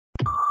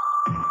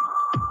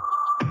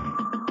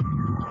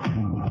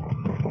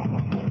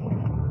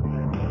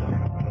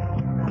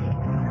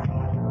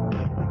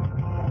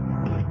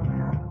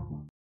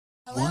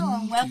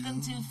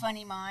Welcome to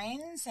Funny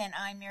Minds, and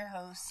I'm your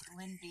host,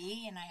 Lynn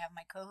B., and I have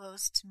my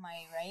co-host to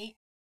my right,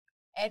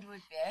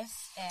 Edward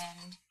Biss,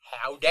 and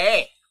howdy.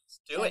 Let's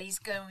do it. He's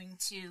going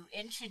to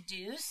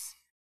introduce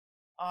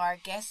our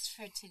guest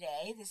for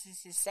today. This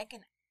is his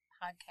second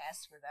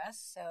podcast with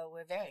us, so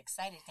we're very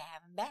excited to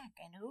have him back.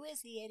 And who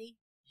is he, Eddie?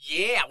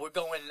 Yeah, we're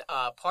going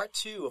part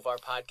 2 of our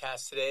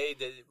podcast today.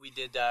 We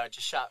did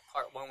just shot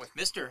part 1 with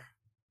Mr.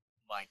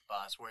 Mike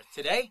Bosworth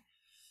today.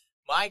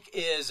 Mike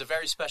is a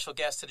very special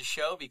guest to the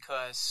show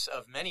because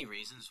of many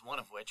reasons, one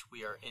of which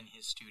we are in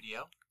his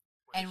studio.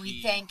 And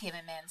we thank him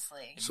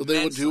immensely. So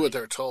they would do what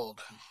they're told.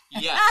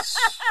 Yes.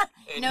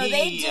 No,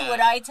 they do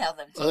what I tell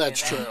them to do.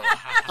 That's true.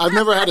 I've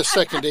never had a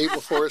second date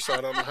before, so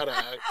I don't know how to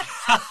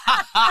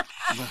act.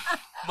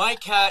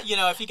 Mike,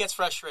 if he gets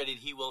frustrated,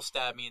 he will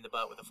stab me in the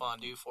butt with a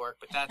fondue fork,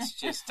 but that's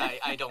just,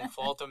 I don't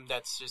fault him.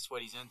 That's just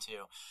what he's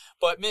into.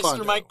 But Mr.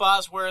 Fondue. Mike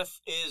Bosworth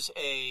is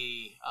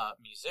a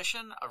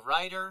musician, a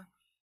writer.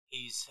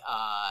 He's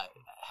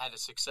had a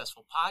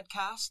successful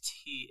podcast.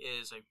 He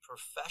is a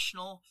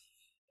professional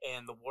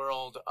in the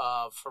world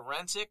of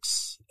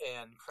forensics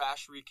and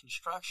crash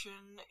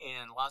reconstruction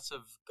and lots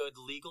of good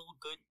legal,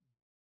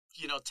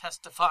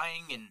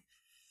 testifying and,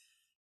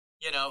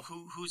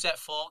 who's at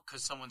fault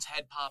because someone's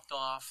head popped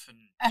off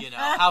and,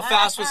 how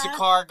fast was the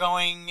car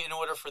going in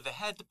order for the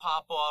head to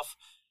pop off.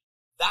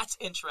 That's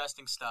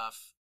interesting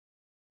stuff.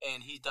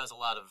 And he does a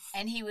lot of...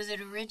 And he was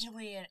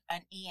originally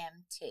an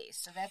EMT,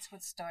 so that's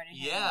what started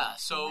him. Yeah,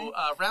 so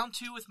round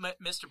 2 with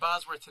Mr.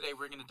 Bosworth today,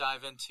 we're going to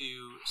dive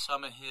into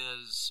some of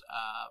his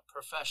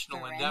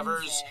professional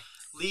endeavors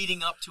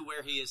leading up to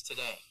where he is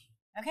today.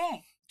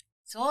 Okay,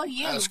 it's all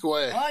you. Ask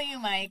away. All you,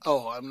 Mike.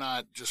 Oh, I'm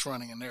not just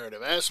running a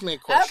narrative. Ask me a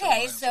question.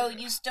 Okay, so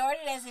you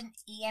started as an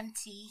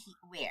EMT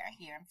where?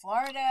 Here in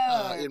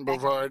Florida? In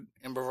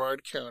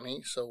Brevard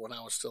County, so when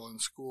I was still in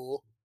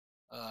school.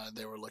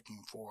 They were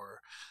looking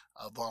for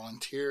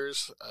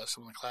volunteers.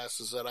 Some of the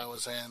classes that I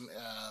was in,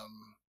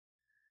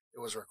 it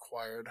was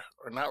required,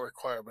 or not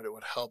required, but it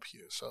would help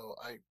you. So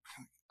I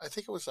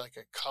think it was like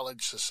a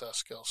college success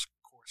skills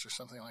course or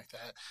something like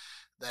that,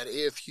 that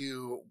if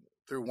you,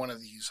 through one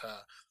of these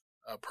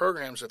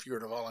programs, if you were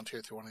to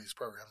volunteer through one of these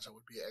programs, it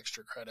would be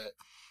extra credit.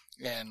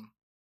 And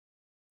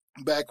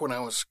back when I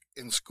was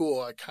in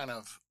school, I kind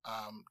of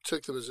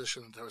took the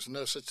position that there was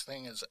no such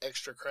thing as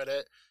extra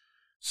credit.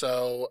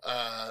 So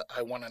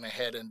I went on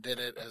ahead and did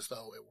it as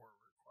though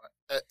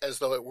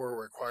it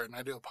were required. And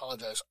I do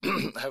apologize,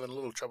 having a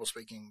little trouble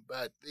speaking.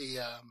 But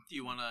the do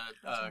you want to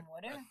water?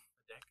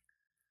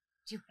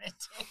 Do you want a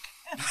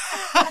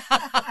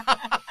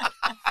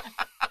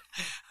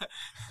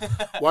dick?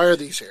 Why are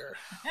these here?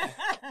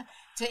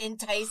 To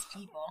entice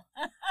people.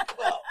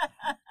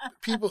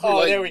 People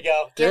who there we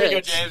go. There we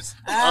go, James.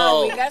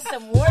 Oh, we got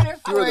some water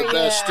for you. You were the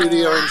best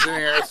studio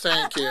engineer.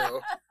 Thank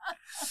you.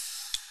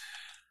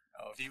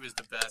 If he was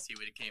the best, he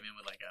would have came in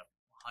with like a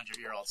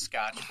 100-year-old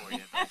scotch for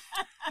you.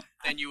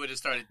 Then you would have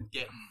started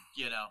getting,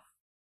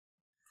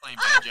 playing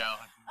banjo.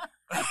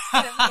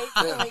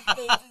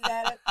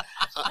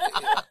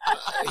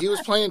 He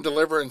was playing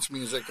Deliverance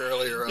music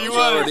earlier. I was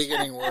already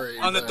getting worried.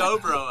 On the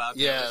dobro out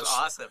there. Yes. It was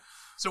awesome.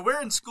 So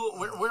where in school,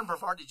 where in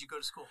Brevard did you go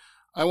to school?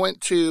 I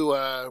went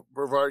to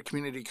Brevard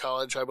Community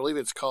College. I believe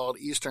it's called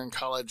Eastern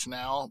College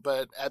now.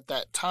 But at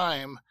that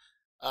time,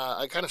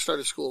 I kind of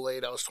started school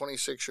late. I was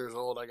 26 years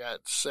old. I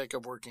got sick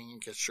of working in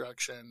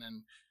construction,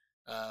 and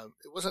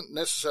it wasn't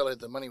necessarily that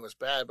the money was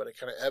bad, but it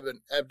kind of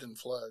ebbed and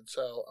flowed.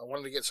 So I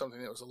wanted to get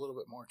something that was a little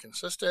bit more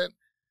consistent,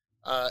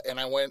 and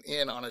I went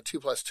in on a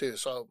 2+2.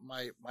 So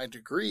my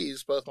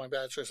degrees, both my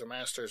bachelor's and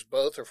master's,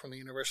 both are from the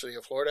University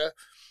of Florida,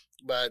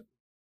 but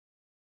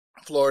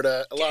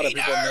Florida, a lot of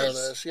people know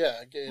this.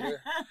 Yeah,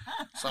 Gator.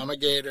 So I'm a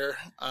Gator.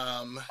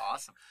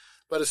 Awesome.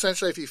 But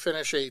essentially, if you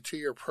finish a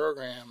 2-year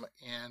program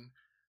in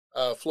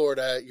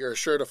Florida, you're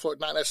assured of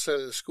not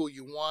necessarily the school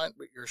you want,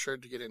 but you're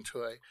assured to get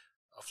into a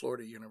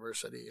Florida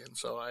university. And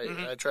so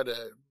I tried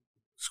to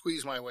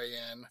squeeze my way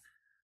in,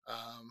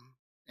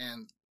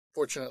 and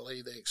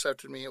fortunately they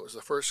accepted me. It was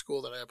the first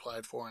school that I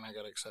applied for, and I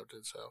got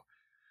accepted. So,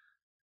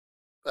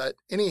 but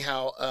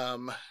anyhow,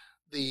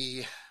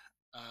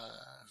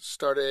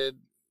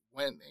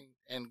 went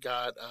and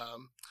got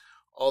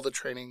all the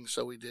training.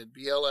 So we did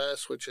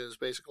BLS, which is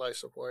basic life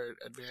support,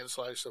 advanced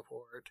life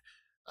support.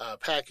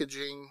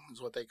 Packaging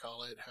is what they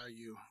call it, how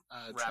you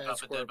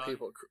transport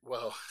people.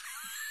 Well,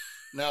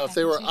 now if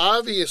they were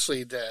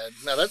obviously dead,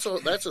 now that's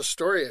a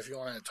story if you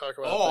want to talk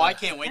about that. I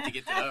can't wait to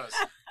get to those.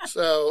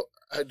 So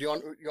do you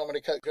want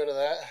me to go to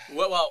that?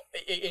 Well,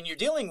 and you're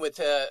dealing with,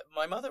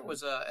 my mother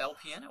was a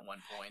LPN at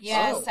one point.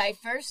 Yes, I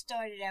first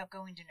started out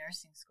going to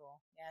nursing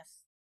school,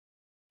 yes,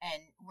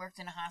 and worked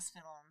in a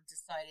hospital and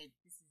decided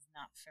this is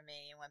not for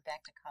me and went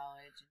back to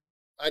college.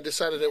 I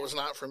decided it was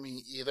not for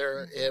me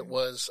either. Mm-hmm. It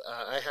was,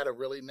 I had a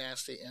really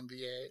nasty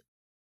MVA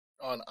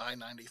on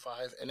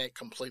I-95, and it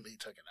completely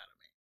took it out of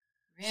me.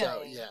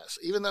 Really? So, yes.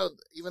 Even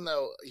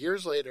though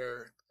years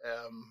later,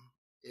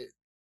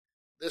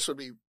 this would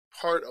be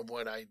part of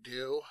what I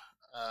do,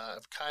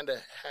 I've kind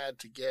of had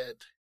to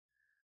get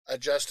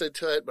adjusted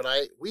to it, but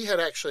we had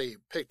actually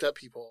picked up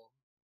people,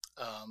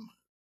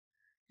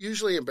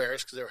 usually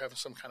embarrassed because they were having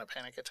some kind of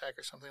panic attack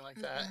or something like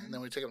that, and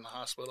then we took them to the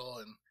hospital,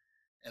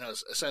 and it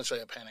was essentially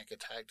a panic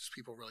attack, just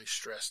people really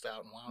stressed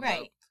out and wound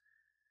up.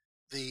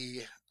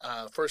 The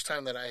first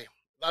time that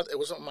it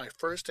wasn't my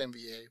first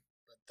MVA,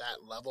 but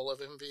that level of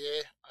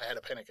MVA, I had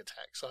a panic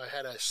attack. So I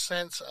had a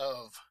sense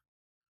of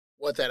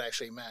what that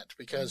actually meant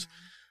because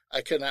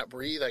I could not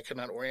breathe. I could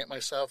not orient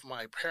myself.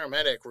 My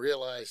paramedic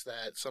realized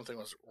that something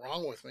was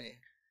wrong with me.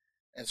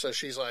 And so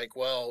she's like,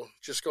 well,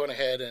 just go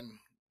ahead and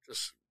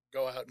just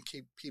go out and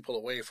keep people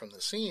away from the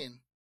scene.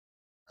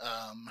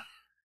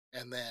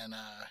 And then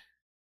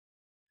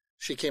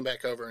she came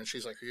back over and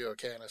she's like, are you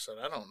okay? And I said,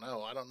 I don't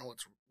know. I don't know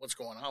what's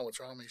going on. What's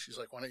wrong with me? She's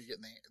like, why don't you get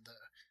in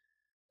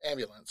the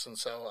ambulance? And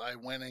so I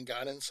went and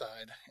got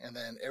inside, and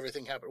then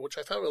everything happened, which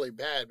I felt really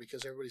bad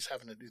because everybody's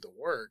having to do the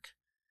work.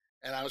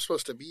 And I was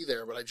supposed to be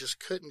there, but I just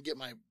couldn't get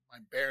my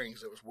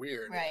bearings. It was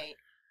weird. Right.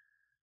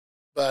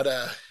 But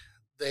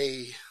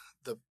the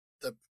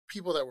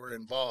people that were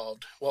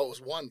involved, well, it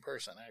was one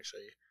person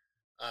actually.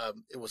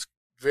 It was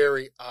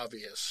very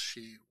obvious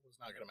she was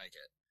not going to make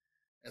it.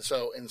 And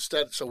so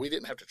so we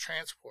didn't have to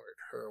transport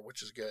her,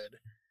 which is good.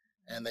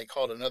 And they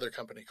called another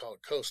company called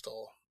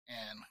Coastal.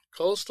 And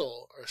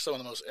Coastal are some of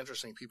the most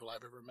interesting people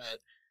I've ever met.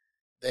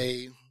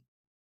 They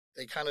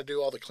kind of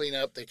do all the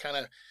cleanup. They kind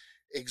of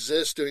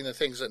exist doing the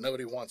things that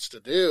nobody wants to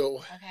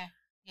do. Okay.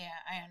 Yeah,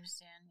 I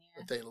understand. Yeah.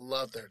 But they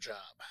love their job.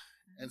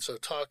 Mm-hmm. And so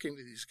talking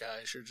to these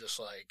guys, you're just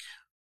like,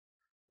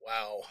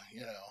 wow,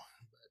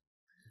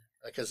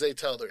 because they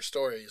tell their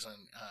stories.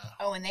 And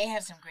and they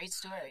have some great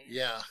stories.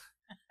 Yeah.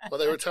 Well,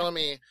 they were telling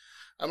me,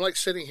 I'm like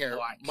sitting here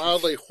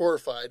mildly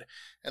horrified,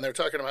 and they're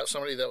talking about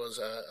somebody that was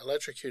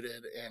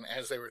electrocuted, and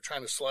as they were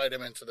trying to slide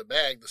him into the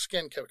bag, the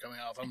skin kept coming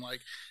off. I'm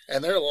like,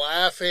 and they're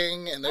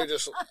laughing, and they're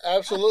just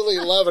absolutely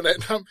loving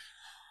it.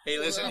 Hey,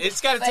 listen, it's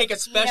got to take a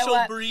special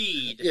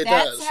breed.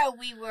 That's how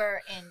we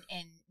were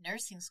in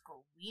nursing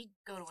school. We'd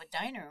go to a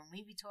diner, and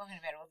we'd be talking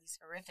about all these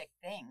horrific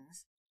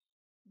things,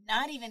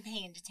 not even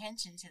paying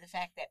attention to the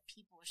fact that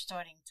people were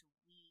starting to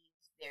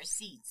leave their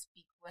seats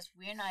because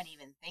we're not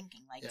even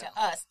thinking. Like, to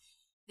us,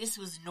 this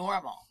was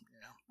normal.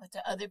 Yeah. But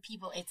to other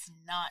people, it's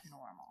not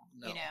normal.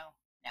 No.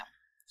 No.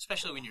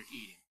 Especially when you're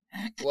eating.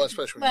 Well,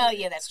 especially when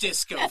yeah, that's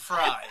disco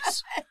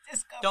fries.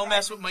 Don't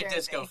mess with my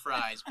disco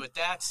fries. But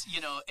that's,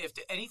 if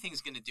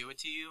anything's going to do it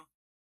to you,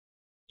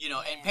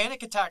 and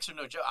panic attacks are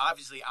no joke.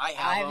 Obviously, I've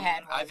had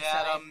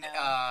them.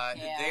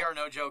 They are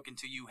no joke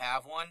until you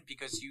have one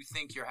because you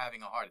think you're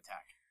having a heart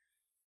attack.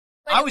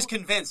 But I was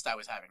convinced I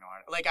was having a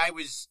heart attack. Like, I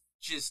was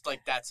just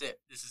like, that's it.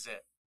 This is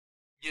it.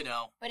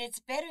 But it's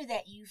better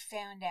that you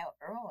found out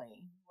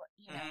early,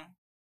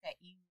 that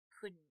you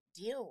couldn't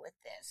deal with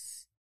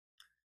this.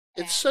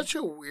 It's such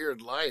a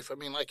weird life. I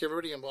mean, like,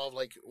 everybody involved,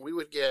 like, we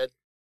would get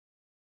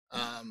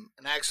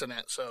an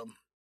accident. So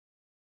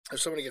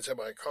if somebody gets hit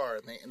by a car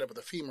and they end up with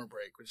a femur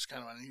break, which is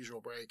kind of an unusual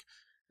break,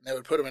 and they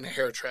would put them in a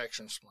hair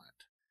traction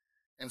splint.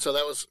 And so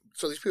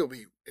these people would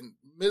be in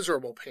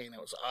miserable pain. It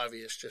was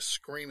obvious, just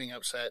screaming,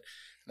 upset.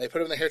 And they put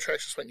them in the hair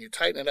traction splint, and you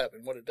tighten it up.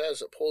 And what it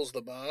does, it pulls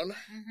the bone.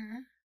 Mm-hmm.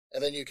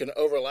 And then you can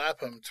overlap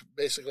them to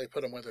basically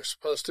put them where they're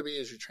supposed to be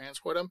as you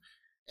transport them.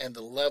 And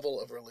the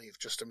level of relief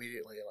just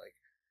immediately, like,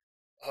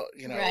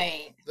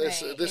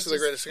 this is the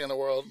greatest thing in the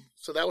world.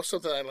 So that was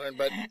something I learned.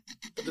 But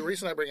the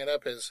reason I bring it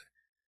up is,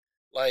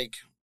 like,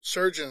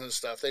 surgeons and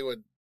stuff, they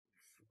would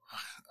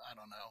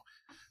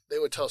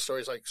tell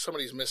stories like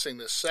somebody's missing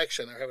this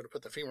section. They're having to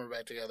put the femur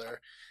back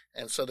together.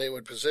 And so they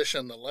would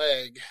position the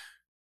leg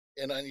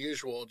in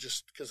unusual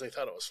just because they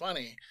thought it was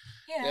funny.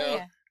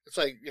 Yeah. It's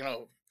like,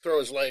 throw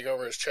his leg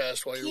over his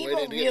chest while you're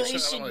waiting to get People really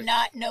should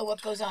not know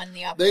what goes on in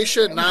the operating room. They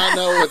should not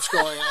know what's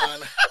going on.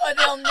 Or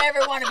they'll never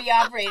want to be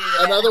operated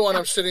on. Another one,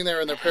 I'm sitting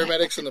there, and the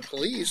paramedics and the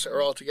police are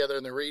all together,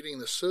 and they're reading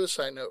the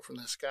suicide note from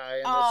this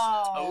guy.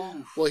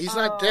 And well, he's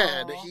not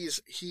dead.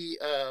 He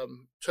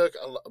took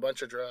a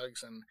bunch of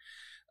drugs,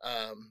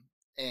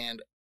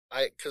 and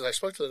because I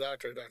spoke to the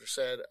doctor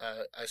said,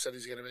 I said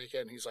he's going to make it,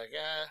 and he's like,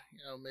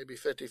 maybe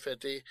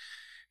 50-50.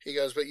 He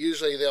goes, but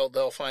usually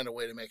they'll find a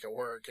way to make it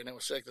work. And it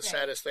was like the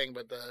saddest thing,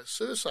 but the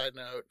suicide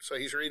note, so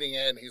he's reading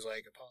it and he's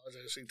like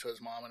apologizing to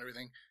his mom and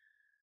everything.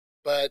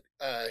 But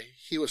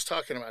he was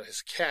talking about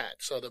his cat.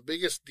 So the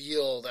biggest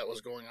deal that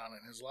was going on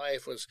in his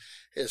life was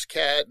his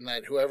cat, and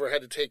that whoever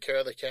had to take care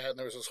of the cat, and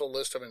there was this whole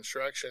list of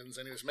instructions,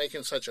 and he was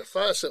making such a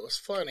fuss, it was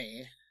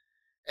funny.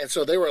 And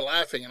so they were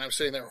laughing, and I'm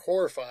sitting there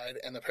horrified,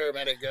 and the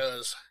paramedic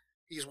goes,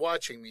 he's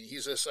watching me.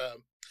 He's this...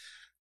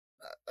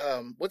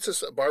 what's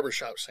this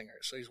barbershop singer?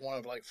 So he's one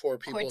of like four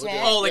people.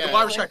 Quartet? A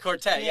barbershop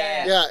quartet.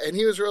 Yeah, and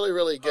he was really,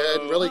 really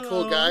good, really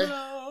cool guy.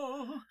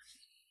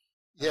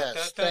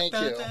 Yes, thank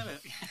you.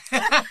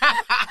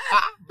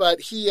 But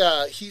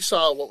he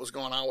saw what was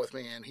going on with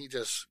me, and he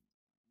just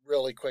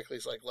really quickly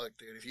is like, look,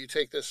 dude, if you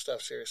take this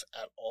stuff serious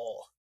at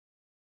all,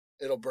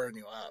 it'll burn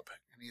you up.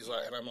 And he's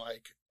like, and I'm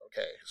like,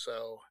 okay,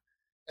 so,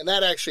 and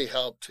that actually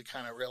helped to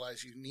kind of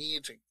realize you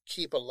need to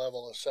keep a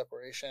level of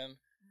separation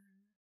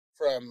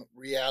from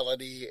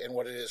reality and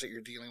what it is that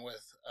you're dealing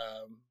with,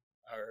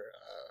 or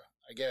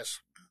I guess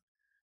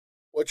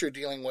what you're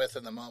dealing with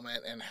in the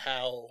moment and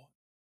how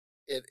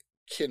it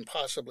can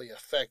possibly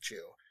affect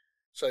you.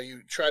 So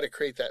you try to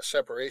create that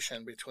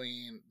separation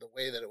between the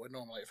way that it would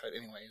normally affect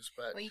anyways.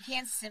 But well, you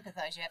can't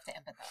sympathize, you have to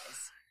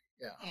empathize.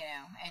 Yeah. You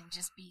know, and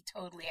just be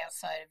totally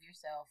outside of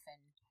yourself.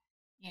 And,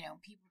 you know,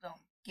 people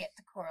don't get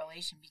the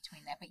correlation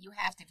between that. But you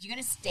have to. If you're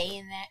going to stay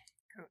in that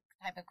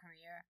type of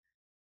career,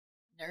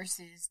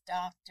 nurses,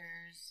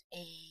 doctors,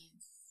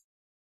 aides,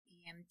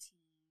 EMTs,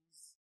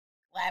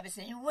 lab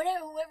assistants,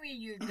 whoever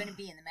you're going to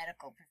be in the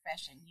medical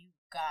profession, you've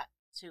got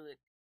to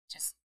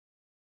just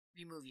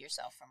remove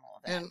yourself from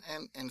all of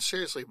that. And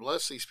seriously,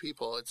 bless these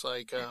people. It's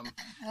like,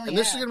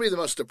 this is going to be the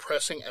most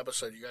depressing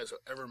episode you guys have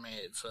ever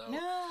made. So,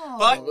 no,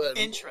 but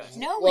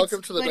interesting. No,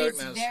 welcome to the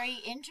darkness. It's very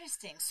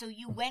interesting. So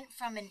you went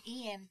from an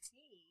EMT,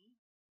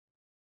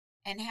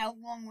 and how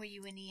long were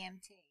you an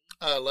EMT?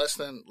 Less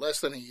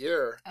than a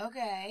year.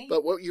 Okay.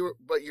 But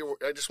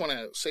I just want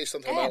to say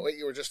something about what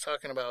you were just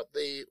talking about.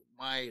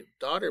 My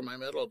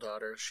middle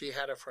daughter, she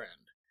had a friend.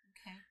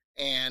 Okay.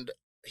 And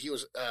he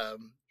was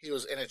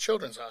in a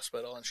children's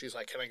hospital, and she's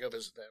like, "Can I go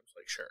visit them?" I was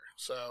like, "Sure."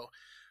 So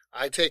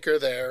I take her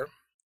there,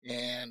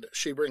 and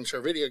she brings her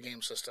video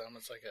game system.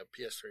 It's like a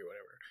PS3,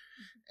 whatever,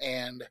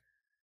 and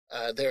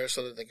there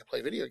so that they can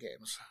play video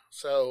games.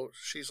 So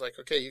she's like,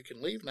 "Okay, you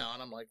can leave now."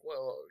 And I'm like,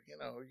 "Well, you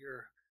know,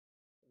 you're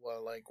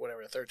like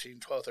whatever,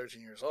 12,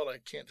 13 years old. I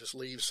can't just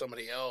leave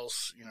somebody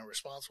else, you know,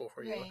 responsible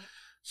for you." Right.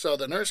 So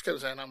the nurse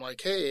comes in. I'm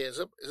like, "Hey, is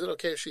it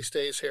okay if she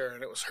stays here?"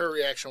 And her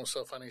reaction was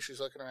so funny.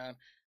 She's looking around.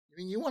 "You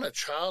mean you want a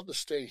child to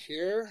stay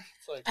here?"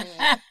 It's like,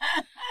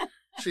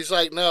 She's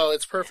like, "No,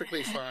 it's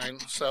perfectly fine."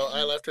 So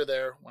I left her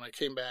there. When I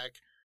came back,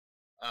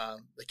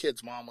 the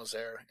kid's mom was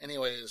there.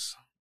 Anyways,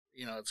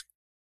 you know, it's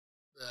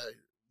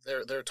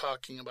they're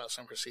talking about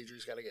some procedure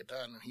he's got to get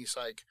done, and he's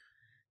like,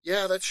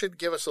 "Yeah, that should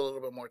give us a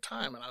little bit more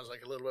time." And I was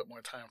like, "A little bit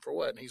more time for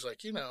what?" And he's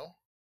like, "You know."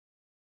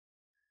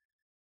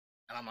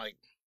 And I'm like,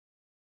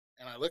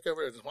 and I look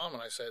over at his mom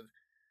and I said,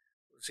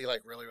 "Is he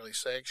like really, really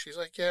sick?" She's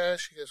like, "Yeah."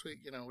 She goes, "We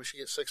should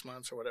get 6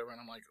 months or whatever."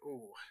 And I'm like,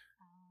 "Ooh,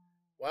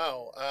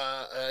 wow."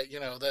 You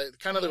know, the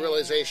kind of the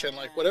realization,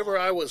 like whatever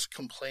I was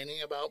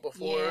complaining about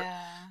before,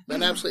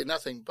 meant absolutely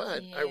nothing.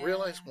 But I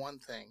realized one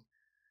thing: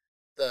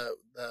 the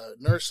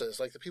nurses,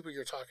 like the people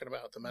you're talking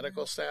about, the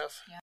medical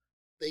staff,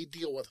 they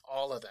deal with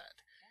all of that,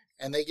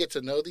 and they get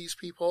to know these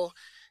people.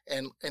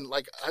 And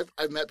like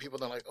I've met people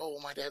that are like, "Oh,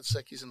 well, my dad's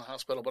sick; he's in the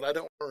hospital," but I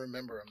don't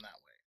remember him that way.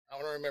 I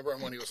want to remember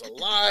him when he was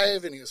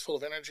alive and he was full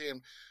of energy.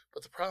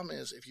 But the problem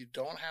is, if you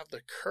don't have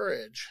the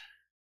courage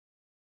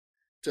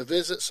to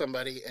visit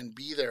somebody and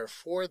be there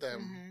for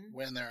them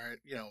when they're,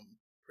 you know,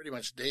 pretty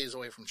much days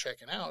away from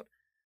checking out,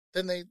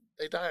 then they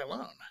die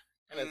alone.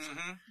 And it's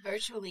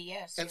virtually,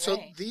 yes. And so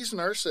these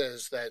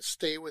nurses that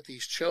stay with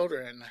these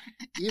children,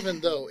 even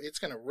though it's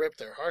going to rip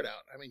their heart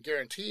out, I mean,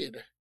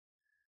 guaranteed,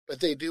 but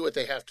they do what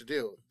they have to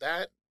do.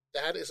 That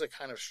is a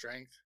kind of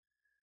strength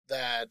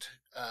that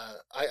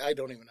I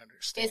don't even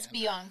understand. It's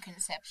beyond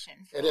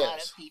conception for a lot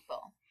of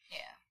people.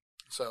 Yeah.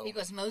 So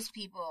because most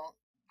people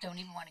don't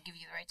even want to give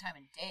you the right time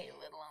of day,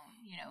 let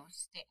alone, you know,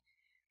 stay.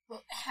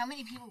 Well, how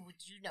many people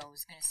would you know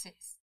is going to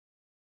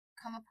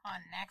come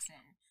upon an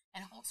accident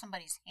and hold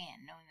somebody's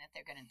hand knowing that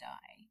they're going to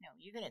die? No,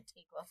 you're going to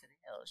take off of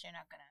the hills. You're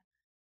not going to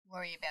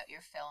worry about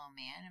your fellow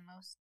man, and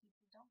most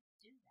people don't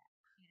do that.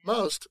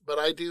 Most, but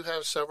I do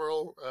have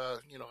several,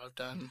 you know, I've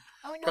done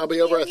probably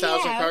over 1,000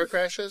 car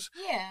crashes.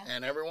 Yeah.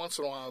 And every once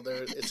in a while,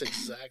 it's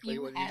exactly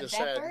what you just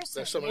said.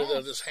 There's somebody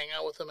that'll just hang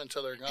out with them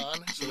until they're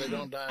gone so they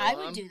don't die alone. I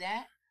would do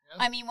that.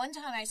 Yeah. I mean, one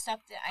time I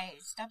stopped in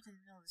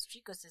the middle of the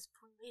street because this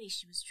poor lady,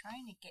 she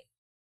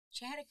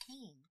had a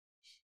cane.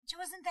 She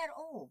wasn't that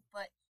old,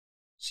 but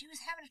she was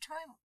having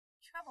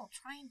trouble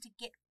trying to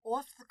get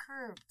off the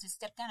curb to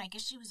step down. I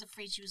guess she was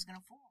afraid she was going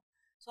to fall.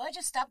 So I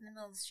just stopped in the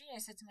middle of the street. I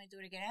said to my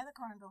daughter, "Get out of the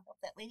car and go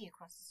help that lady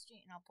across the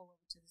street, and I'll pull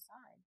over to the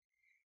side."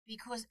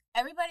 Because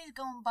everybody's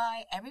going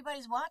by,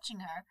 everybody's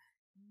watching her.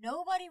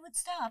 Nobody would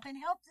stop and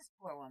help this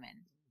poor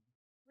woman,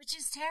 which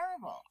is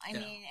terrible. I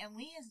mean, and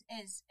we as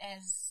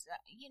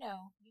you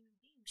know, human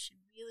beings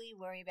should really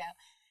worry about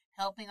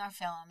helping our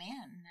fellow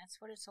man. And that's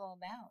what it's all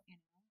about,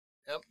 you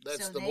know. Yep,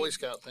 that's the Boy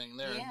Scout thing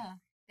there. Yeah.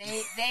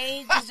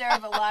 They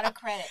deserve a lot of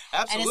credit.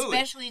 Absolutely. And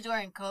especially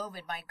during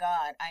COVID, my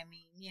God. I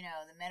mean, you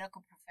know, the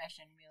medical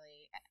profession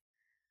really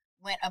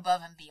went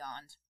above and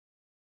beyond.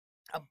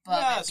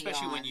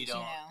 Especially when you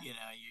don't, you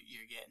know,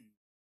 you're getting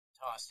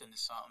tossed into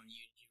something,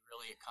 you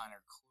really kind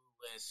of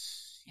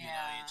clueless. You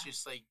know, it's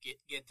just like,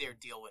 get there,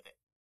 deal with it.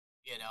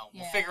 You know,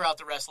 we'll figure out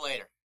the rest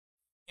later.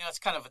 You know, it's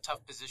kind of a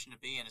tough position to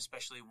be in,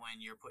 especially when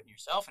you're putting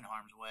yourself in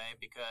harm's way,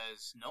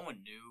 because no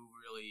one knew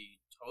really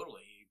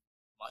totally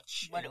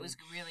much what it was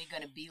really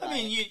going to be like. I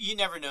mean, you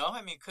never know.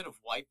 I mean, it could have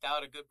wiped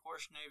out a good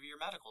portion of your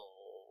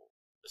medical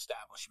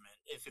establishment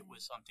if it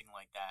was something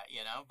like that,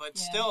 you know. But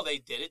still, they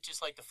did it, just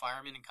like the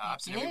firemen and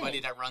cops and everybody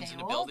that runs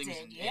into buildings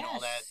and all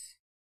that.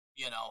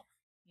 You know,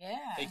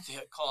 they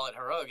call it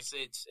heroic.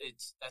 It's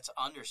that's an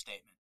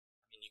understatement.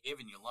 I mean, you're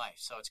giving your life,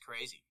 so it's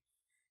crazy.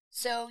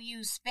 So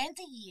you spent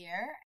a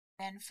year,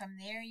 and from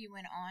there you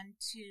went on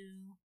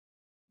to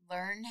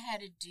learn how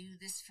to do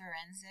this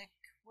forensic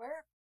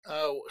work?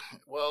 Oh,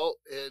 well,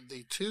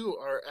 the two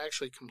are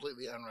actually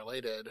completely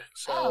unrelated.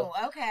 So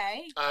Oh,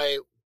 okay.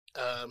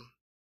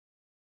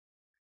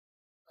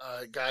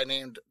 A guy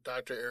named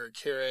Dr. Eric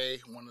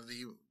Carey, one of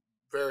the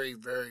very,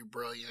 very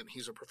brilliant,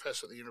 he's a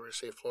professor at the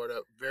University of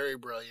Florida, very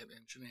brilliant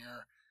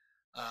engineer.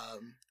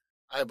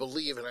 I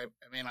believe, and I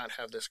may not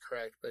have this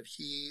correct, but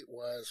he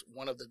was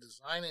one of the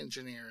design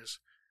engineers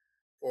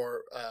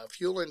for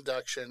fuel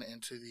induction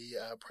into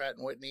the Pratt &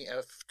 Whitney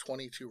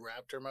F-22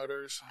 Raptor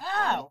motors.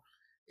 Oh,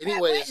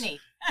 anyways, Whitney.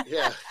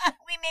 Yeah.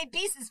 We made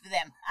pieces for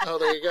them. Oh,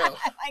 there you go.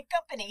 My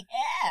company,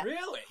 yeah.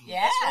 Really?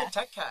 Yeah. That's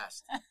right,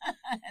 TechCast.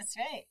 That's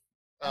right.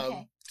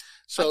 Okay.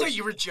 So I thought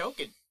you were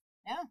joking.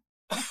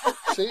 No.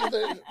 See,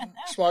 they're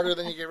smarter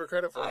than you gave her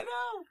credit for. I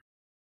know.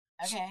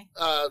 Okay.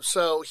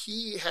 So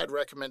he had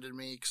recommended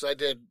me because I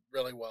did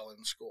really well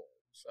in school.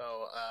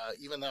 So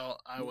even though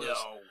I was,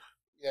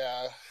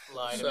 yeah,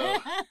 Lie to so, me.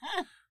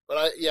 but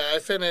I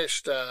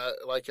finished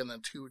like in the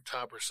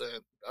top 2%.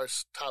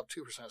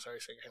 Sorry,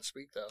 I can't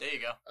speak though. There you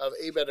go. Of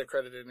ABET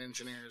accredited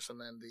engineers, and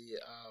then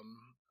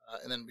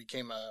and then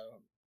became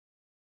an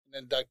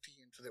inductee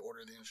into the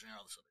Order of the Engineer.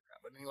 All this other crap.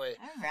 But anyway,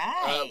 all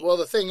right. well,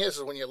 the thing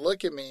is when you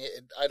look at me,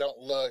 I don't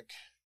look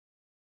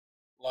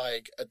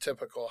like a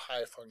typical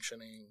high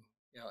functioning,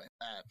 in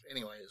that.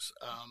 Anyways,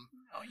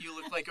 You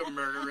look like a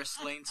murderous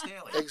Lane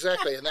Staley.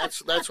 Exactly, and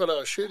that's what I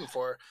was shooting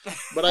for.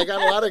 But I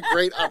got a lot of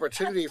great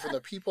opportunity from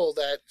the people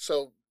that.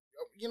 So,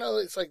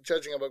 it's like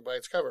judging a book by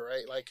its cover,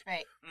 right? Like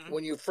Right.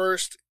 when you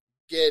first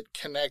get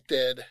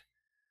connected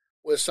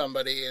with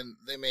somebody, and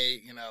they may,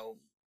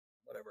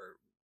 whatever,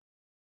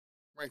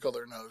 wrinkle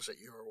their nose at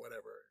you or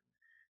whatever,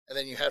 and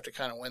then you have to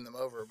kind of win them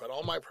over. But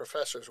all my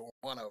professors were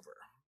won over.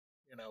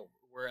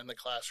 We're in the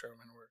classroom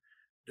and we're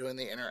doing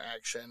the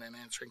interaction and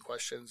answering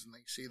questions, and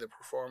they see the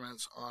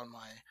performance on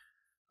my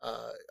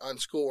on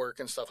schoolwork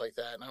and stuff like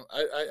that. And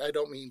I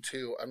don't mean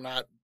to. I'm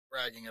not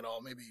bragging at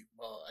all. Maybe,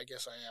 well, I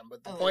guess I am.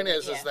 But the point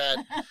is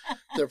that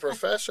the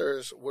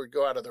professors would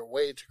go out of their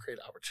way to create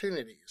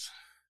opportunities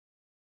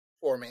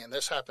for me, and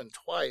this happened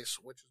twice,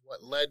 which is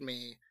what led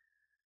me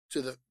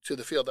to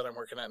the field that I'm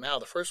working at now.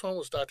 The first one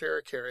was Dr.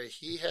 Eric Carey.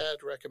 He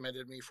had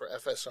recommended me for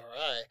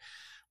FSRI,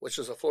 which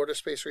is a Florida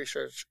Space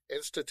Research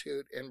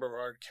Institute in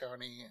Brevard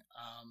County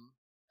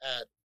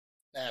at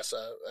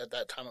NASA. At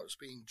that time, it was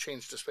being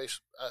changed to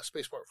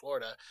Spaceport,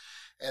 Florida.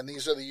 And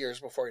these are the years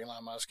before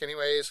Elon Musk.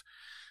 Anyways,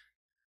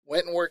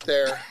 went and worked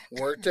there,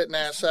 worked at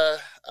NASA,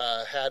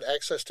 had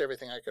access to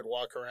everything. I could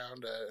walk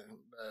around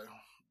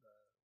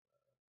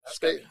That's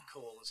gotta be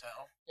cool as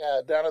hell. Yeah,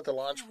 down at the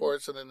launch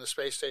ports and then the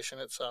space station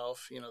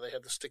itself. They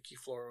had the sticky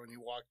floor when you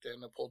walked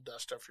in to pull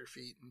dust off your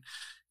feet, and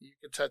you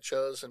could touch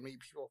those and meet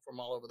people from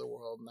all over the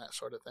world and that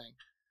sort of thing.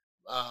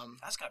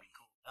 That's gotta be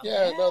cool.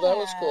 Yeah, no, that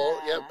was cool.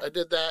 Yep, I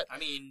did that. I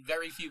mean,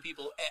 very few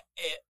people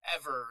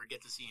ever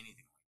get to see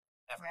anything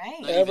like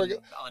that.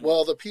 Right.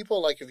 Well, the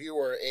people, like if you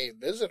were a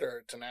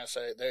visitor to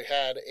NASA, they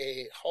had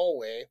a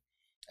hallway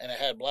and it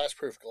had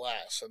blast-proof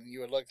glass, and you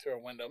would look through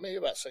a window, maybe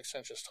about 6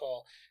 inches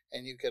tall,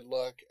 and you could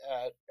look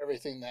at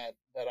everything that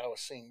I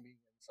was seeing being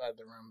inside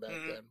the room back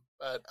then.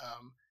 But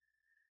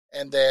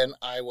and then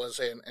I was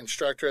an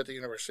instructor at the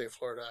University of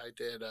Florida. I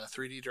did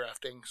 3D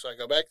drafting, so I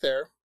go back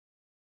there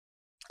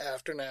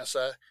after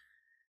NASA,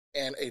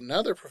 and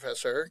another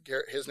professor,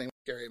 his name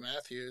was Gary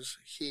Matthews.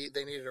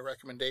 They needed a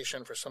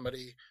recommendation for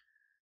somebody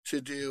to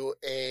do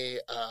a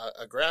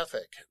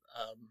graphic.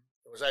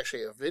 It was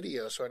actually a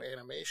video, so an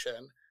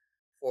animation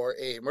for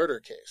a murder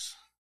case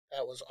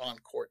that was on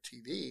court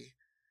TV.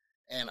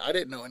 And I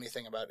didn't know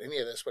anything about any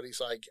of this, but he's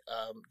like,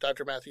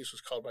 Dr. Matthews was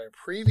called by a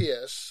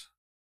previous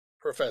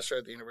professor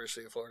at the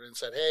University of Florida and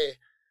said, hey,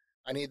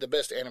 I need the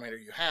best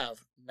animator you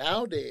have.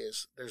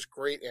 Nowadays, there's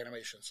great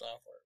animation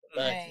software.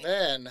 But back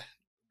then,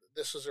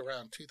 this was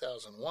around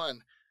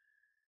 2001,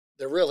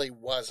 there really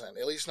wasn't,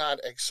 at least not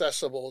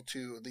accessible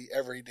to the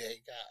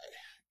everyday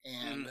guy.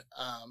 And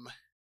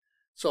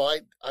so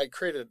I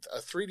created a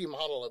 3D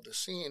model of the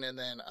scene, and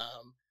then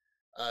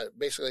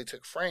basically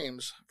took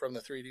frames from the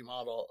 3D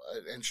model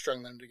and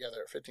strung them together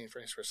at 15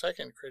 frames per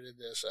second, created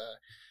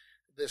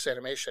this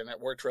animation. It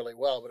worked really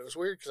well, but it was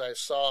weird because I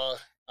saw,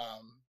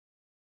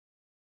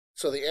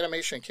 so the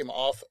animation came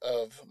off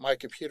of my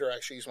computer. I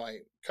actually used my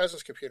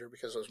cousin's computer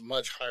because it was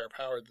much higher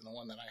powered than the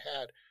one that I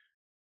had.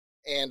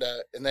 And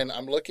then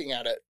I'm looking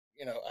at it,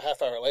 a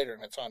half hour later,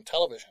 and it's on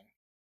television.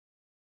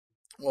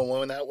 Well,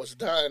 when that was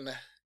done,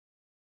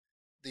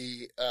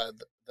 the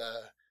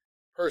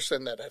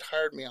person that had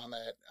hired me on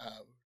that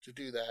to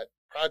do that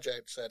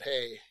project said,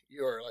 hey,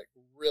 you are like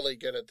really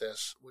good at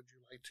this. Would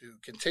you like to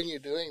continue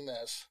doing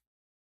this?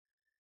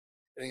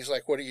 And he's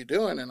like, what are you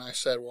doing? And I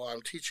said, well,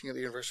 I'm teaching at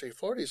the University of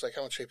Florida. He's like,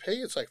 how much they pay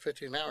you? It's like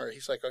 $15 an hour.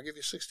 He's like, I'll give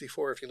you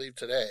 $64 if you leave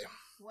today.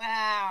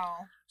 Wow.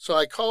 So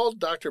I called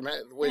Dr.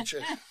 Matt, which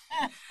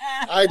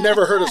I'd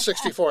never heard of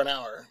 64 an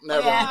hour.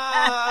 Never.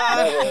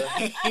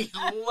 Never.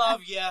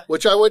 Love you.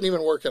 Which I wouldn't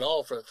even work at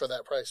all for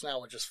that price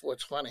now, which is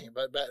what's funny.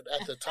 But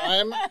at the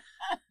time,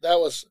 that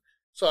was...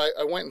 So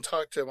I went and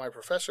talked to my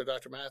professor,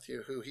 Dr.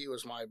 Matthew, who he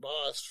was my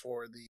boss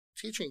for the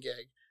teaching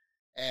gig.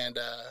 And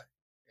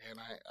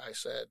I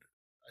said...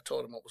 I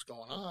told him what was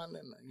going on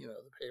and, the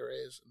pay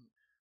raise and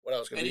what I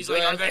was going to be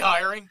doing. And he's like, are they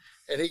hiring?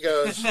 And he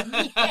goes... Can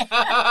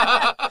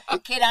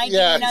I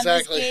get in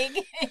exactly. on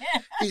this gig?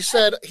 He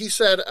said,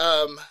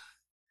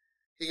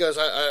 he goes,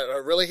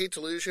 I really hate to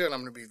lose you and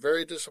I'm going to be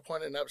very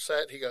disappointed and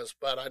upset. He goes,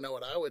 but I know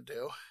what I would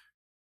do.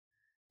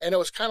 And it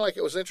was kind of like,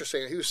 it was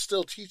interesting. He was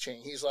still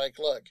teaching. He's like,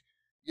 look,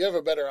 you have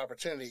a better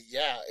opportunity.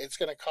 Yeah, it's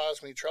going to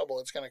cause me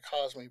trouble. It's going to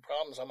cause me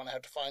problems. I'm going to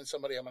have to find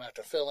somebody. I'm going to have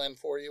to fill in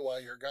for you while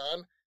you're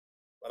gone.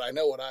 But I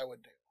know what I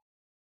would do.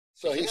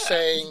 So he's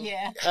saying,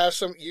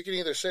 you can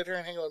either sit here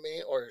and hang with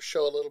me or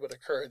show a little bit of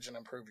courage and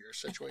improve your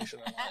situation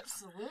in life.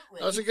 Absolutely.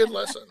 That was a good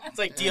lesson. It's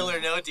like deal or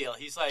no deal.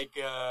 He's like,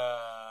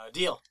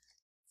 deal.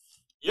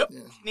 Yep. Yeah.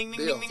 Ding, ding,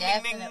 Deal. ding,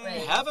 ding, ding,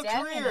 ding. Have a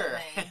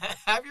career.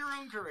 Have your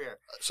own career.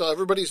 So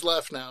everybody's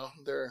left now.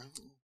 They're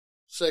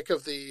sick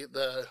of the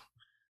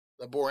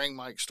boring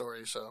Mike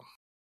story. So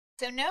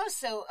all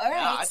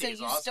right. So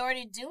you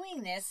started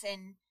doing this,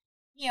 and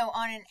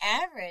on an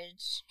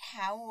average,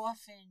 how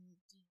often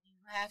do you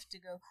have to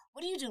go?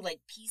 What do you do? Like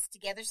piece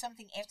together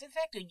something after the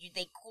fact, or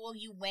they call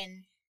you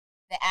when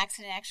the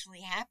accident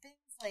actually happens?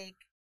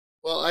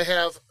 Well, I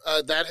have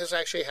that has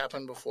actually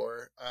happened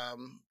before.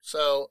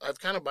 So I've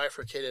kind of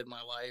bifurcated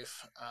my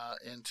life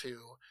into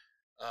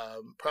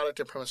product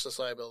and premises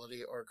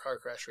liability or car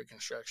crash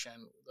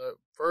reconstruction. The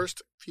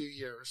first few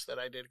years that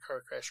I did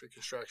car crash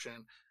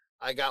reconstruction,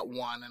 I got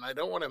one, and I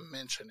don't want to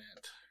mention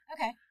it.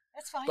 Okay,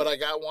 that's fine. But I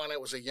got one.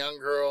 It was a young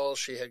girl.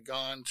 She had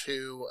gone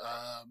to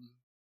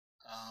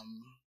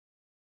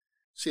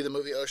see the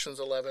movie Ocean's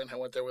 11. I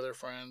went there with her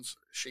friends.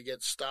 She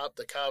gets stopped.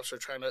 The cops are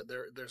trying to.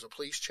 There's a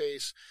police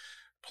chase.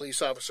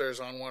 Police officers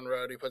on one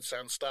road. He puts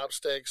down stop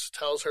sticks,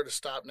 tells her to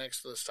stop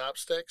next to the stop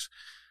sticks.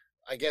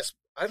 I guess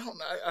I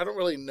don't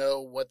really know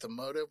what the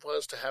motive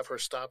was to have her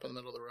stop in the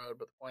middle of the road,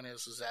 but the point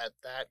is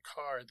that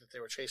car that they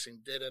were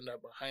chasing did end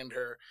up behind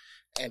her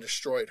and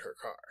destroyed her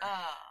car.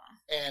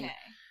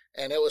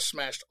 And it was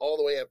smashed all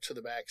the way up to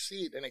the back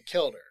seat, and it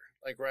killed her,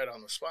 like right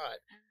on the spot.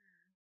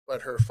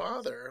 But her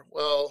father,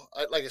 well,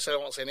 like I said, I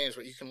won't say names,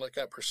 but you can look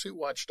up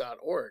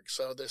pursuitwatch.org.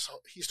 So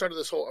he started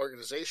this whole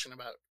organization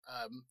about.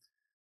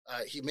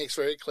 He makes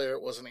very clear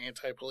it wasn't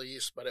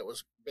anti-police, but it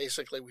was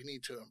basically we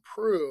need to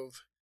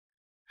improve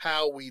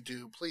how we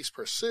do police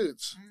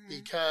pursuits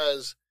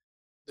because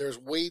there's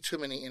way too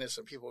many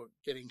innocent people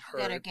getting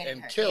hurt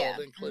and killed,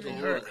 including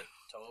her.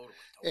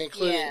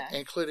 Totally.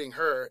 Including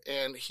her.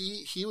 And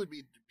he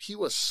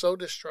was so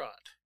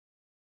distraught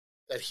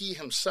that he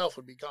himself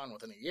would be gone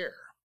within a year.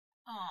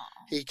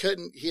 Aww. He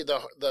couldn't.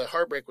 The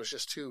heartbreak was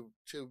just too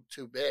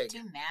big.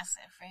 Too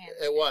massive for him.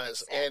 It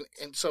was, and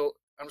so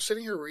I'm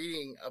sitting here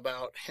reading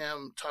about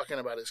him talking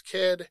about his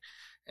kid,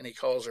 and he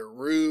calls her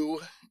Rue,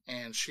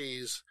 and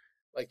she's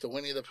like the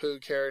Winnie the Pooh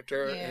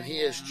character, and he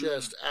is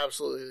just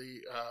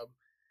absolutely,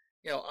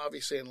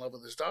 obviously in love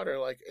with his daughter,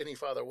 like any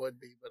father would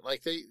be. But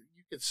like you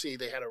could see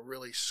they had a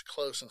really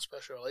close and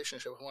special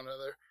relationship with one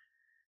another,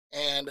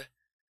 and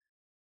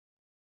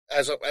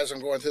as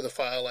I'm going through the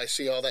file, I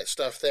see all that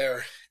stuff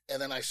there,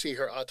 and then I see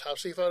her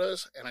autopsy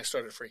photos, and I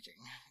started freaking.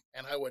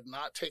 And I would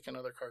not take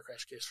another car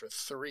crash case for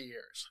 3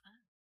 years.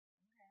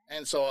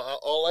 And so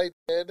all I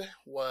did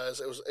was,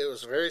 it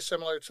was very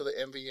similar to the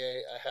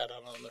MVA I had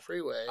on the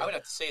freeway. I would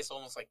have to say it's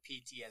almost like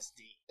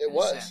PTSD. It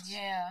was.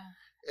 Yeah.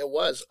 It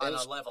was. On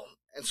a level.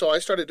 And so I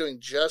started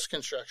doing just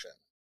construction.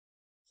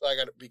 So I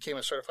became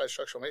a certified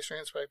structural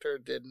masonry inspector,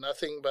 did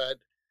nothing but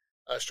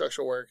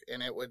structural work,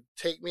 and it would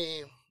take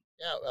me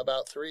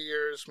about 3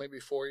 years, maybe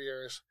 4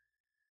 years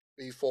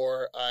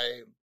before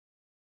I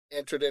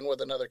entered in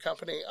with another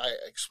company. I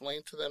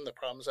explained to them the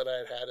problems that I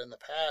had in the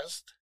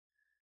past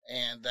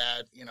and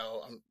that,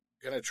 I'm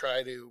going to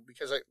try to,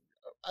 because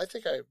I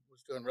think I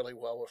was doing really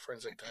well with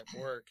forensic type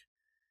work,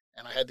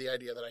 and I had the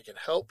idea that I could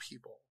help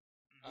people.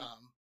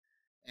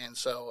 And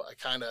so I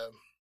kind of...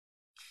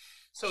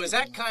 So is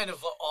that kind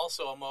of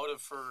also a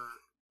motive for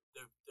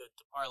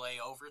to parlay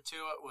over to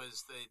it,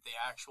 was the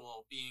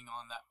actual being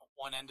on that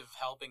one end of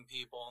helping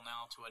people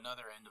now to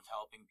another end of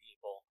helping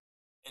people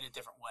in a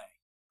different way?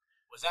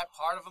 Was that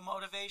part of a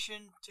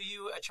motivation to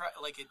you?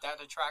 That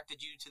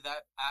attracted you to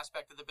that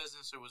aspect of the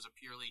business, or was it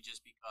purely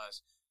just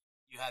because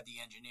you had the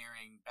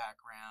engineering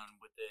background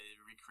with the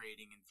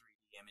recreating in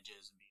 3D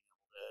images and being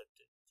able to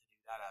do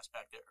that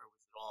aspect, or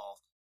was it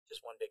all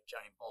just one big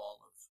giant ball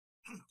of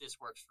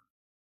this works for me?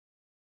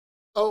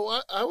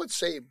 Oh, I would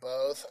say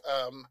both.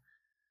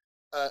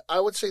 I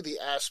would say the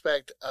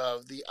aspect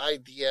of the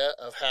idea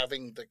of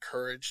having the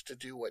courage to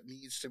do what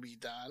needs to be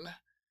done,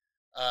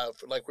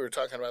 like we were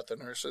talking about the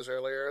nurses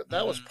earlier,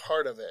 that was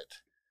part of it.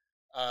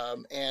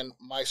 And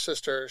my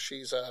sister,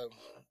 she's a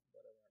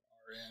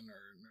RN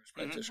or nurse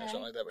practitioner or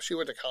something like that, but she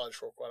went to college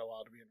for quite a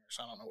while to be a nurse.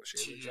 I don't know what she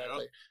is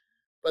exactly.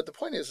 But the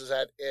point is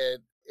that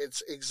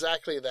it's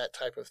exactly that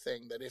type of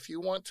thing, that if you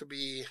want to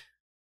be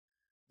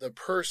the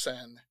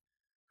person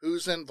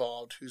who's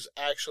involved, who's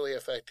actually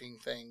affecting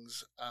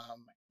things,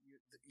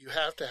 you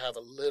have to have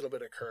a little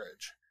bit of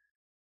courage.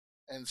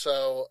 And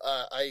so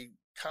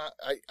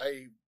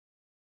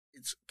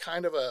it's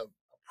kind of a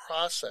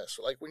process.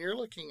 Like when you're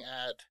looking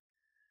at,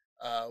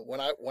 when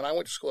I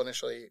went to school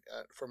initially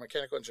for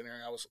mechanical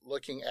engineering, I was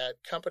looking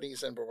at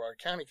companies in Brevard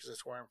County because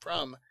it's where I'm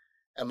from,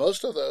 and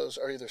most of those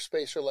are either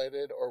space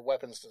related or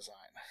weapons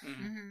design.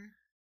 Mm-hmm.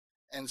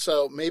 And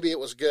so maybe it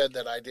was good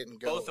that I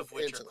didn't go. Both of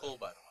which are cool,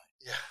 by the way.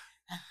 Yeah.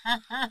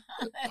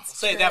 I'll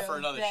say that for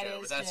another that show,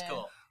 but that's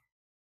cool.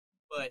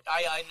 But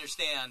I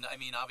understand. I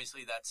mean,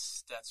 obviously,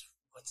 that's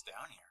what's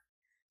down here.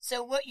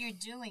 So what you're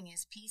doing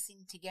is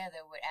piecing together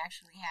what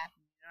actually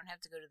happened. You don't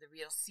have to go to the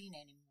real scene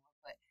anymore,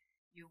 but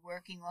you're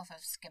working off of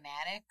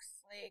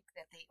schematics, like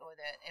or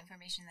the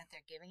information that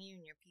they're giving you,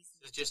 and you're piecing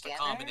it just together.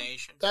 A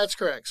combination. That's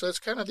correct. So it's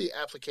kind of the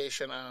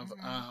application of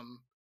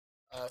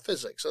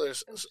physics. So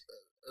there's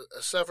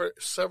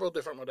several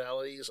different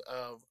modalities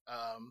of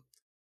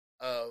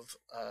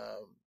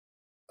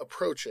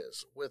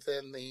approaches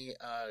within the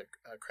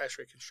crash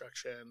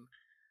reconstruction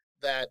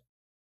that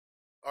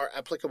are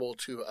applicable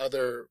to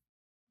other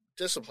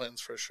disciplines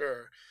for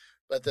sure,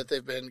 but that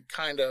they've been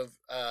kind of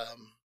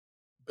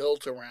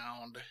built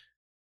around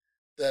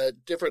the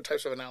different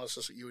types of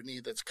analysis that you would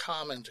need that's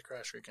common to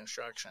crash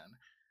reconstruction.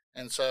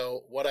 And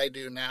so what I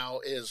do now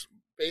is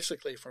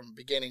basically from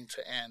beginning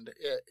to end.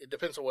 It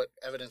depends on what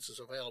evidence is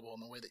available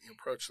and the way that you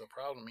approach the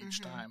problem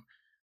each time.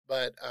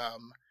 But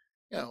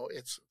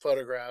it's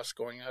photographs,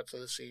 going out to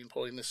the scene,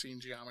 pulling the scene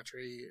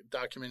geometry,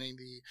 documenting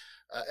the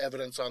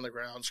evidence on the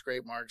ground,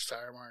 scrape marks,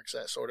 tire marks,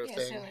 that sort of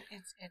thing. So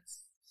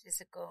it's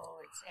physical,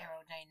 it's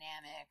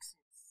aerodynamics,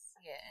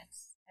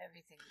 it's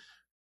everything.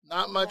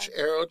 Not much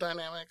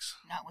aerodynamics.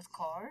 Not with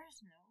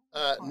cars,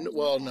 no.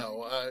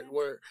 No.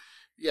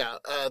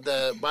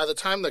 By the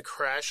time the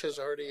crash has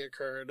already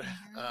occurred,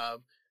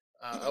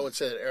 I would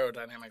say that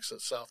aerodynamics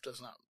itself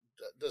does not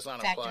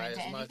apply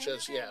as much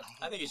as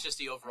I think it's just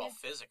the overall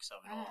physics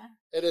of it all.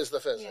 It is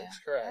the physics,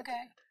 correct?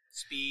 Okay.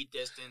 Speed,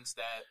 distance,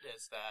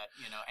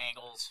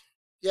 angles.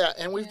 Yeah,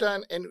 and we've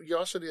done, and you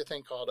also do a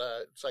thing called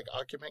it's like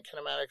occupant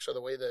kinematics, or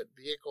the way that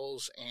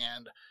vehicles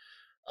and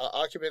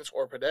occupants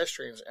or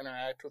pedestrians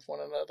interact with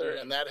one another,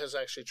 and that has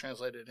actually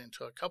translated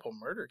into a couple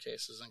murder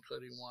cases,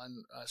 including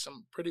one,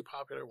 some pretty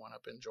popular one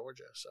up in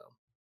Georgia. So.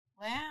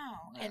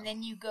 Wow. Yeah. And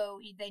then you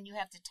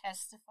have to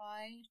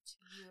testify to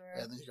your...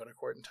 And then you go to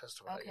court and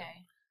testify.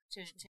 Okay.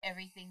 To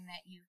everything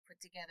that you've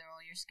put together,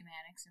 all your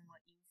schematics and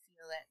what you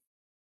feel that,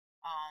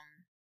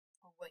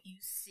 or what you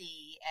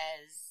see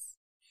as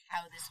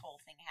how this whole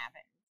thing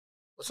happened.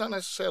 Well, it's not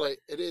necessarily,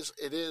 it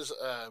is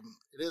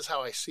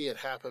how I see it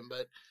happen,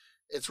 but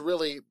it's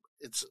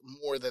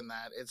more than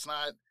that. It's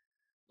not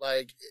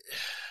like,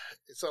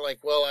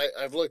 well,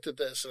 I've looked at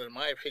this and in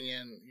my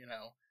opinion,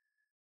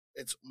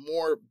 it's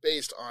more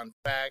based on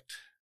fact.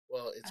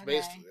 Well, it's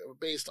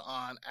based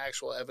on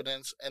actual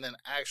evidence and then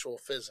actual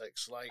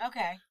physics, like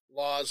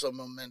laws of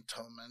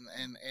momentum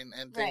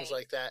and things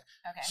like that.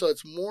 Okay. So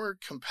it's more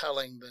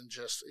compelling than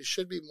just, it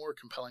should be more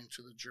compelling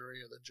to the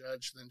jury or the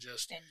judge than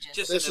just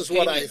this is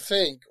what I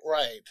think,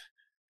 right.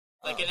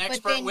 Like an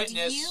expert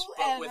witness,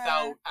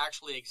 without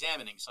actually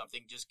examining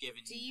something, just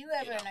giving... Do you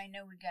ever, and I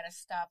know we got to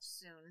stop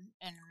soon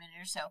in a minute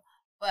or so,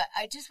 but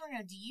I just want to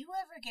know, do you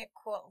ever get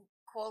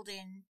called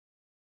in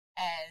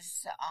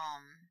as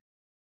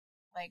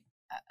like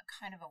a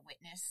kind of a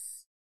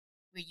witness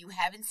where you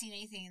haven't seen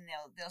anything and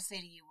they'll say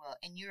to you, well,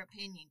 in your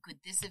opinion, could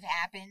this have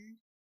happened?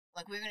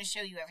 Like, we're going to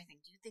show you everything.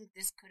 Do you think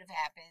this could have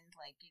happened?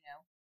 Like,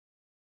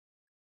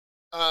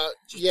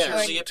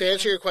 Yes. To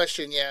answer your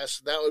question,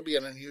 yes, that would be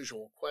an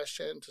unusual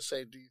question to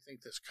say, do you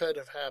think this could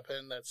have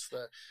happened? That's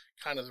the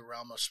kind of the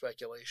realm of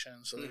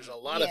speculation. So there's a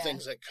lot of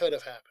things that could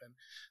have happened.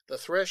 The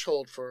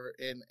threshold for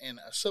in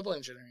a civil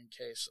engineering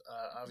case,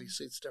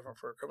 obviously it's different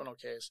for a criminal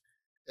case,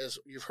 is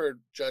you've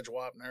heard Judge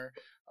Wapner,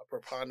 a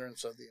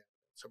preponderance of the evidence.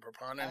 So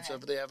preponderance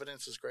of the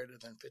evidence is greater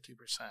than 50%.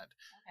 Okay.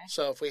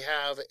 So if we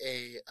have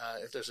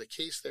if there's a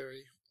case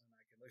theory, then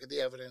I can look at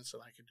the evidence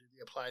and I can do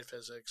the applied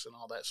physics and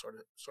all that sort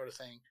of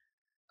thing.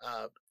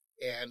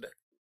 And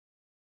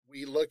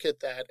we look at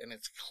that, and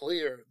it's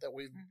clear that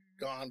we've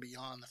gone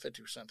beyond the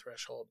 50%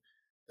 threshold.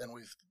 Then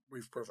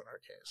we've proven our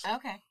case.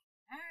 Okay,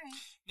 all right.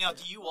 Now,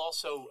 do you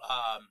also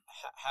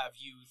have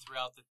you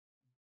throughout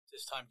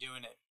this time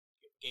doing it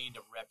gained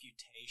a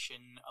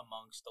reputation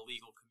amongst the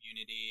legal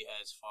community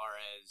as far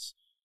as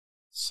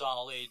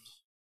solid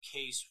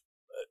case,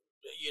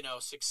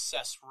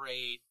 success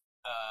rate,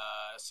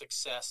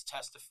 success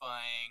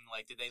testifying?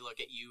 Like, did they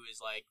look at you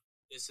as like,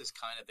 this is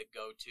kind of the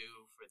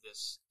go-to for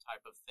this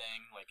type of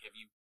thing? Like, have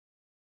you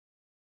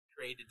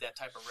created that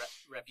type of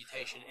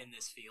reputation in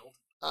this field?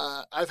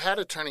 I've had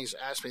attorneys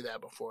ask me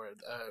that before.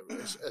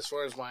 As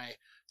far as my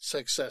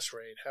success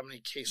rate, how many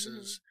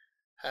cases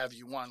have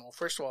you won? Well,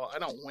 first of all, I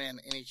don't win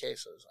any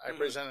cases. I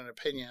present an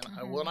opinion.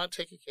 I will not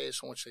take a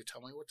case in which they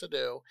tell me what to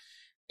do,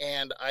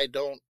 and I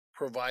don't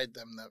provide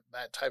them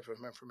that type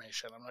of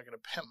information. I'm not going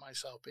to pimp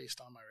myself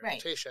based on my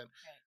reputation.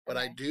 But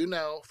I do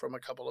know from a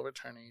couple of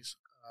attorneys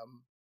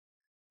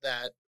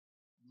that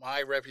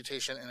my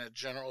reputation in a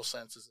general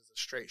sense is as a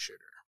straight shooter.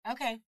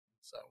 Okay.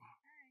 So.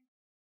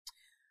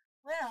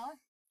 Well,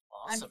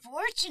 awesome.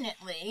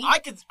 Unfortunately, I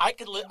could I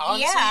could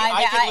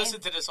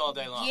listen to this all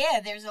day long. Yeah,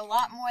 there's a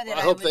lot more that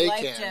I hope would they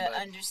like can, to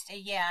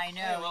understand. Yeah, I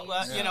know. Yeah,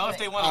 well, if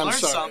they want to learn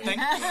something.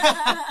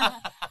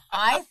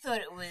 I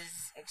thought it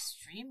was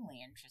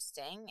extremely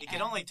interesting. You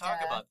can only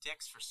talk about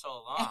dicks for so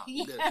long. And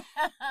you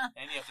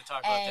have to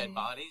talk about dead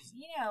bodies.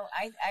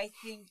 I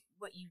think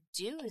what you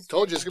do is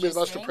told you it's going to be the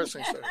most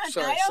depressing story.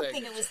 Sorry, I don't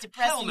think it was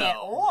depressing at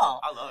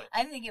all. I love it.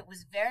 I think it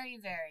was very,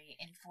 very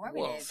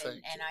informative,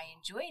 and I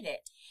enjoyed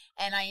it.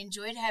 And I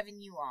enjoyed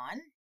having you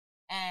on.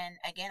 And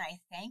again,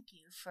 I thank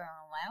you for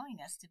allowing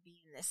us to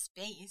be in this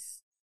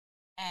space.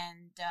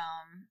 And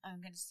I'm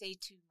going to say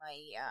to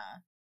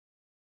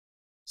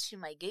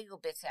my giggle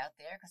bits out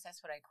there, because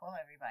that's what I call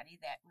everybody,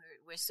 that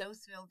we're so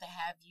thrilled to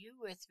have you.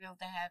 We're thrilled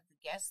to have the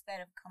guests that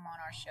have come on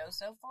our show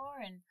so far,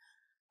 and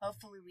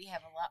hopefully we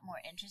have a lot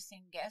more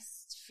interesting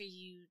guests for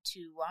you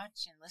to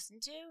watch and listen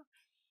to.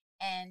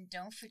 And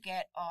don't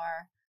forget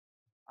our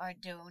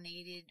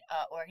donated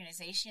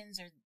organizations,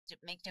 or to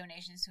make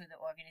donations to the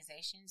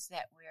organizations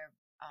that we're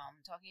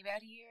talking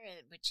about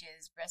here, which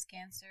is breast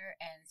cancer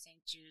and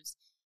St. Jude's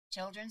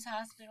Children's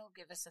Hospital.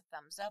 Give us a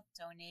thumbs up,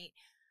 donate.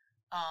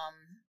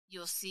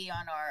 You'll see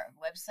on our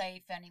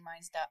website,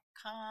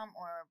 funnyminds.com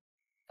or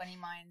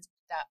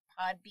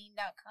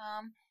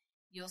funnyminds.podbean.com.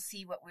 You'll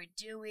see what we're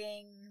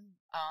doing,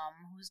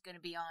 who's going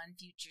to be on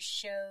future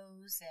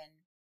shows, and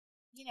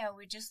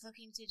we're just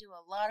looking to do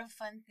a lot of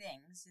fun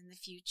things in the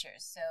future.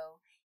 So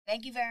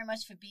thank you very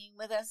much for being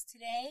with us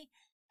today.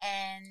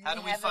 And how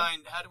do we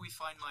find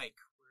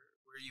Mike?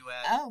 Where are you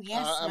at? Oh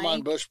yes, I'm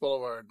on Bush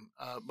Boulevard.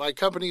 My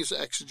company's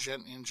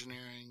Exigent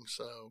Engineering,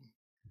 so.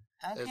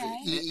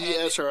 Okay.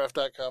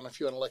 EESRF.com if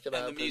you want to look it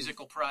up. And the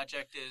musical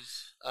project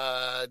is?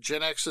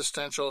 Gen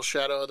Existential,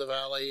 Shadow of the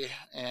Valley,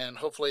 and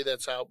hopefully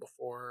that's out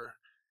before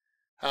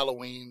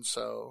Halloween.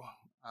 So,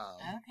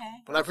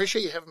 okay. But I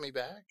appreciate you having me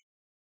back.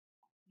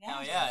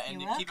 Yeah,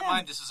 and keep in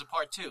mind this is a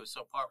part 2.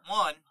 So part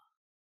 1,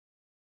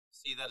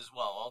 see that as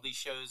well. All these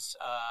shows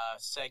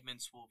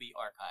segments will be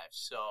archived.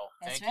 So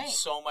thank you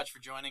so much for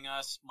joining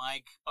us,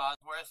 Mike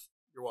Bosworth.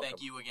 You're welcome.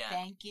 Thank you again.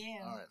 Thank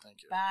you. All right,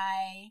 thank you.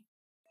 Bye.